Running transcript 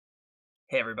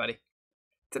Hey everybody.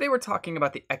 Today we're talking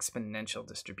about the exponential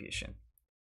distribution.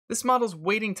 This models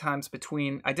waiting times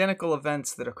between identical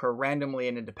events that occur randomly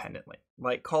and independently,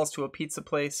 like calls to a pizza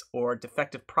place or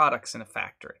defective products in a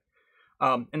factory.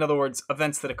 In other words,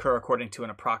 events that occur according to an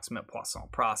approximate Poisson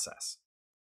process.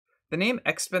 The name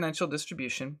exponential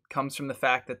distribution comes from the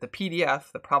fact that the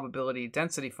PDF, the probability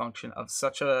density function of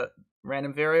such a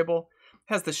random variable,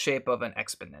 has the shape of an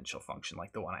exponential function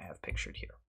like the one I have pictured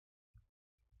here.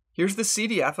 Here's the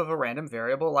CDF of a random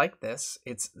variable like this.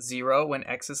 It's 0 when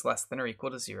x is less than or equal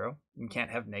to 0. You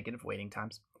can't have negative waiting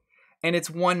times. And it's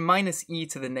 1 minus e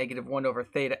to the negative 1 over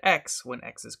theta x when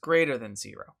x is greater than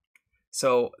 0.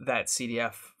 So that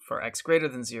CDF for x greater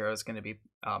than 0 is going to be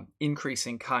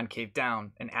increasing concave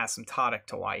down and asymptotic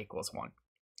to y equals 1.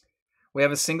 We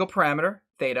have a single parameter,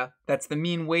 theta. That's the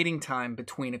mean waiting time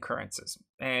between occurrences.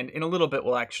 And in a little bit,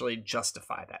 we'll actually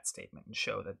justify that statement and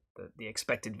show that the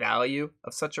expected value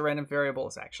of such a random variable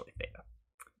is actually theta.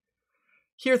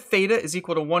 Here, theta is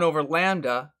equal to 1 over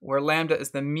lambda, where lambda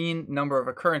is the mean number of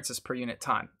occurrences per unit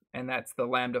time. And that's the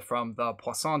lambda from the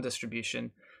Poisson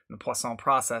distribution, the Poisson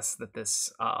process that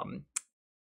this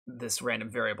random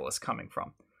variable is coming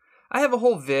from. I have a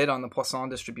whole vid on the Poisson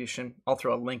distribution. I'll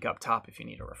throw a link up top if you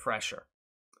need a refresher.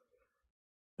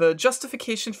 The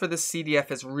justification for this CDF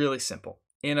is really simple.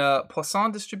 In a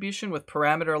Poisson distribution with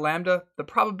parameter lambda, the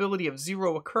probability of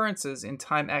 0 occurrences in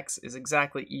time x is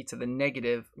exactly e to the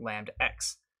negative lambda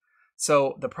x.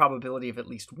 So the probability of at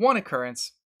least one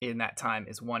occurrence in that time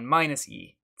is 1 minus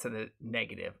e to the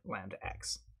negative lambda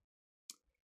x.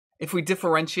 If we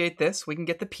differentiate this, we can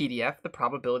get the PDF, the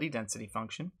probability density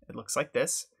function. It looks like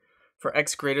this. For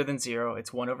x greater than 0,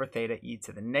 it's 1 over theta e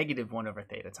to the negative 1 over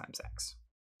theta times x.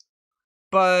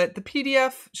 But the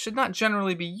PDF should not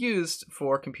generally be used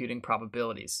for computing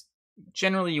probabilities.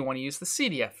 Generally, you want to use the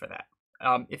CDF for that.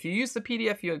 If you use the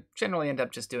PDF, you generally end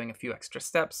up just doing a few extra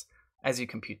steps as you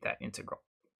compute that integral.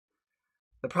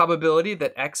 The probability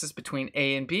that x is between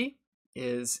a and b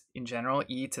is, in general,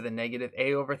 e to the negative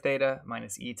a over theta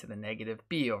minus e to the negative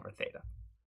b over theta.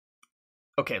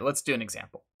 Okay, let's do an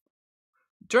example.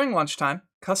 During lunchtime,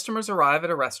 customers arrive at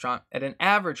a restaurant at an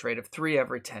average rate of 3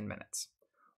 every 10 minutes.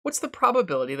 What's the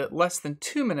probability that less than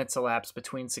 2 minutes elapse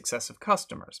between successive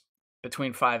customers?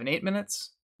 Between 5 and 8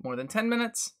 minutes? More than 10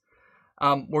 minutes?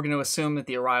 We're going to assume that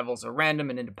the arrivals are random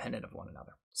and independent of one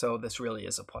another. So this really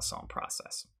is a Poisson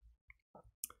process.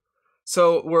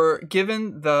 So we're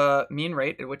given the mean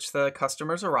rate at which the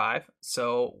customers arrive.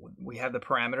 So we have the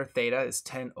parameter theta is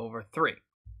 10 over 3.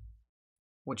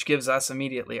 Which gives us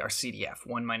immediately our CDF,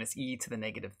 1 minus e to the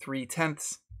negative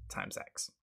 3/10 times x.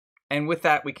 And with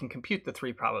that, we can compute the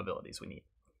 3 probabilities we need.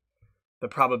 The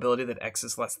probability that x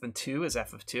is less than 2 is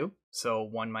f of 2, so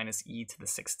 1 minus e to the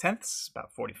 6/10,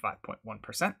 about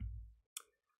 45.1%.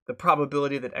 The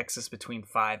probability that x is between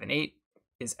 5 and 8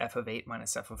 is f of 8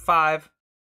 minus f of 5.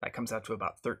 That comes out to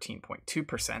about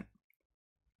 13.2%.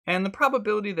 And the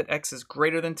probability that x is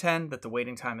greater than 10, that the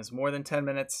waiting time is more than 10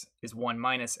 minutes, is 1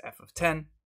 minus f of 10,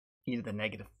 e to the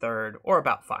negative third, or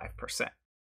about 5%.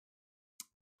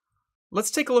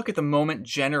 Let's take a look at the moment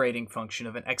generating function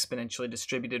of an exponentially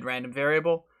distributed random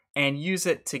variable and use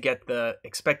it to get the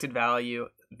expected value,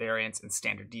 variance, and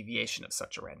standard deviation of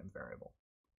such a random variable.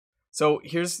 So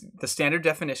here's the standard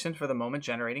definition for the moment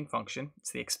generating function.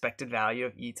 It's the expected value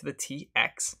of e to the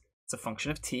tx. It's a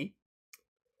function of t.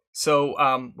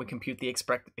 So we compute the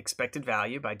expected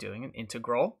value by doing an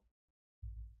integral.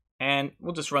 And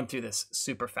we'll just run through this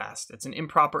super fast. It's an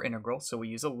improper integral, so we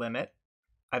use a limit.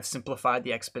 I've simplified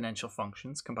the exponential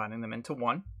functions, combining them into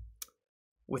one.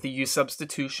 With a u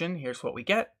substitution, here's what we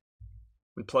get.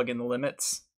 We plug in the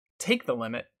limits, take the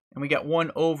limit, and we get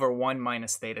 1 over 1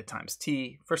 minus theta times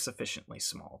t for sufficiently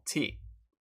small t.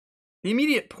 The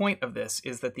immediate point of this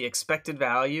is that the expected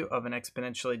value of an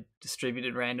exponentially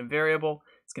distributed random variable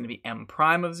is going to be m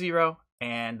prime of 0,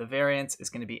 and the variance is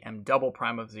going to be m double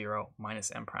prime of 0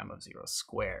 minus m prime of 0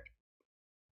 squared.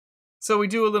 So we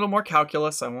do a little more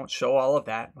calculus. I won't show all of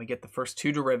that. We get the first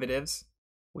 2 derivatives.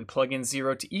 We plug in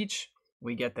 0 to each.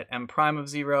 We get that m prime of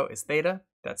 0 is theta.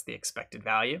 That's the expected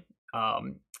value.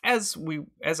 As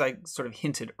I sort of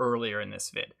hinted earlier in this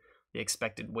vid, the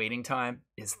expected waiting time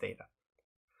is theta.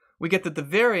 We get that the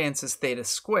variance is theta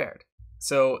squared.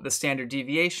 So the standard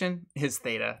deviation is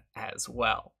theta as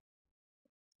well.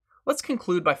 Let's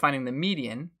conclude by finding the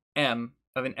median, m,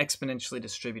 of an exponentially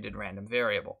distributed random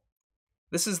variable.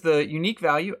 This is the unique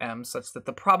value m such that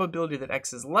the probability that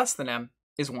x is less than m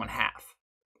is 1/2.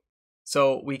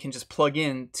 So we can just plug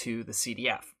into the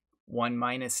CDF. 1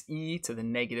 minus e to the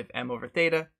negative m over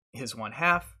theta is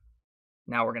 1/2.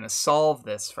 Now we're going to solve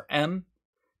this for m.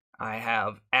 I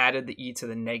have added the e to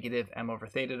the negative m over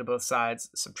theta to both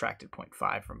sides, subtracted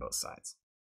 0.5 from both sides.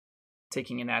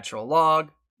 Taking a natural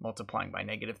log, multiplying by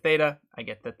negative theta, I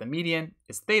get that the median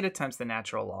is theta times the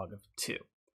natural log of 2.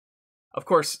 Of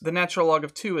course, the natural log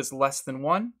of 2 is less than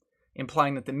 1,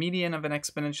 implying that the median of an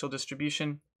exponential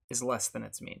distribution is less than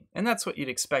its mean. And that's what you'd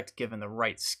expect given the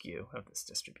right skew of this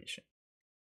distribution.